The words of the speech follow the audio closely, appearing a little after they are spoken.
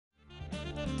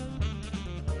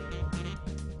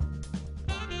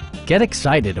Get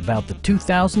excited about the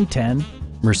 2010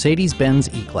 Mercedes-Benz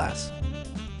E-Class.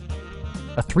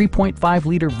 A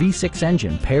 3.5-liter V6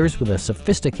 engine pairs with a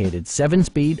sophisticated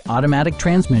 7-speed automatic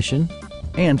transmission,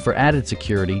 and for added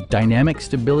security, dynamic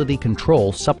stability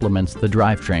control supplements the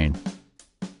drivetrain.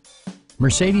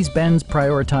 Mercedes-Benz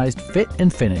prioritized fit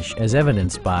and finish as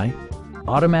evidenced by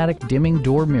automatic dimming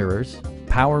door mirrors,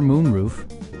 power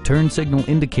moonroof, turn signal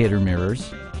indicator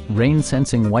mirrors,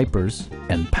 rain-sensing wipers,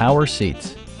 and power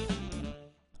seats.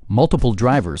 Multiple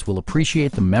drivers will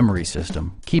appreciate the memory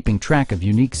system, keeping track of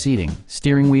unique seating,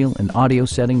 steering wheel and audio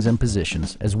settings and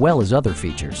positions, as well as other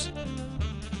features.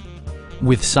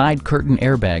 With side curtain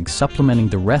airbags supplementing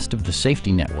the rest of the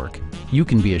safety network, you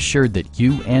can be assured that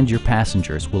you and your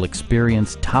passengers will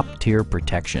experience top-tier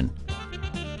protection.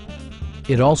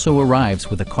 It also arrives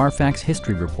with a Carfax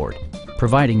history report,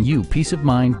 providing you peace of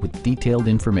mind with detailed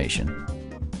information.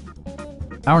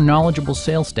 Our knowledgeable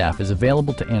sales staff is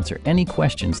available to answer any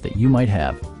questions that you might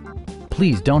have.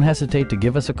 Please don't hesitate to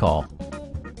give us a call.